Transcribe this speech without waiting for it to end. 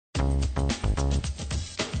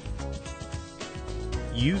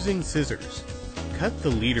Using scissors, cut the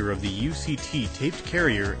leader of the UCT taped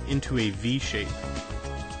carrier into a V shape.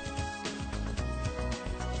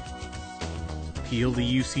 Peel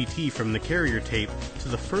the UCT from the carrier tape to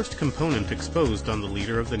the first component exposed on the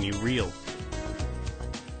leader of the new reel.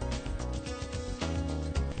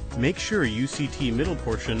 Make sure UCT middle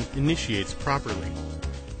portion initiates properly.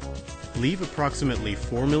 Leave approximately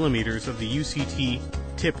 4 mm of the UCT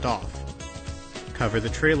tipped off. Cover the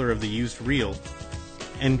trailer of the used reel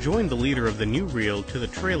and join the leader of the new reel to the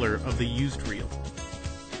trailer of the used reel.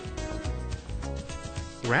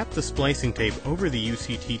 Wrap the splicing tape over the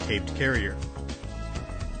UCT taped carrier.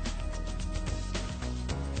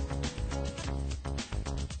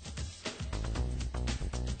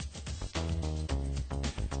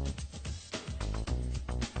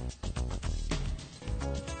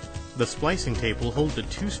 The splicing tape will hold the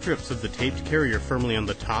two strips of the taped carrier firmly on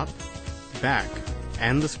the top, back,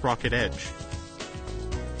 and the sprocket edge.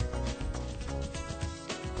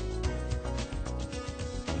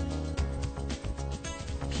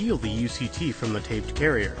 Peel the UCT from the taped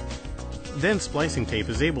carrier. Then splicing tape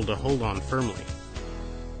is able to hold on firmly.